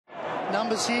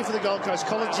Numbers here for the Gold Coast.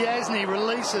 Jasny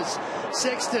releases.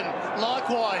 Sexton,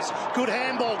 likewise. Good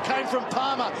handball. Came from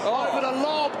Palmer. Over to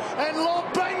Lobb. And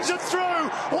Lobb bangs it through.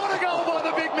 What a goal by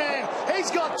the big man.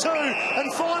 He's got two.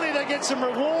 And finally they get some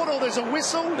reward, or there's a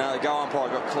whistle. No, the goal umpire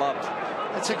got clubbed.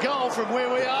 It's a goal from where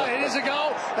we are. It is a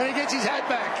goal. And he gets his hat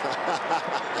back.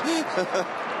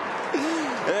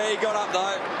 Yeah, he got up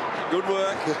though. Good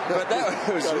work. But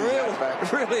that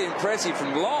was really impressive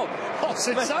from Lobb. Oh,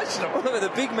 sensational. The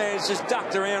big man's just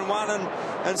ducked around one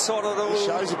and sort of... He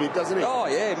shows a bit, doesn't he? Oh,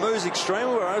 yeah, moves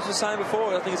extremely well. As I was saying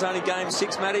before, I think it's only game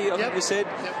 6, Matty, I think you said.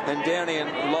 And Downey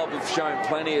and Lobb have shown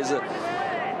plenty as a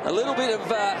little bit of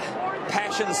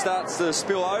passion starts to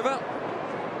spill over.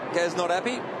 Gaz not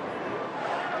happy.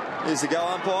 Here's the goal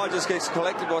umpire, just gets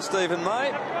collected by Stephen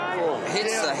May.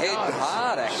 Hits the head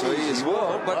hard, actually, as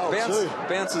well, but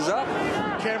bounces up.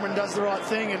 Cameron does the right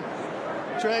thing and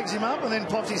drags him up and then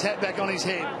pops his hat back on his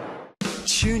head.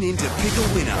 Tune in to Pick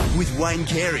a Winner with Wayne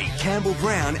Carey, Campbell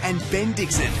Brown and Ben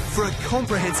Dixon for a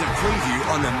comprehensive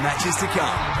preview on the matches to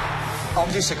come.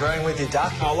 I'm disagreeing with you,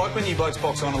 Duck. I like when you blokes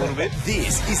box on a little bit.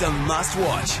 This is a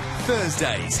must-watch.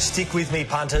 Thursdays. Stick with me,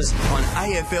 punters. On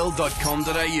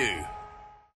AFL.com.au.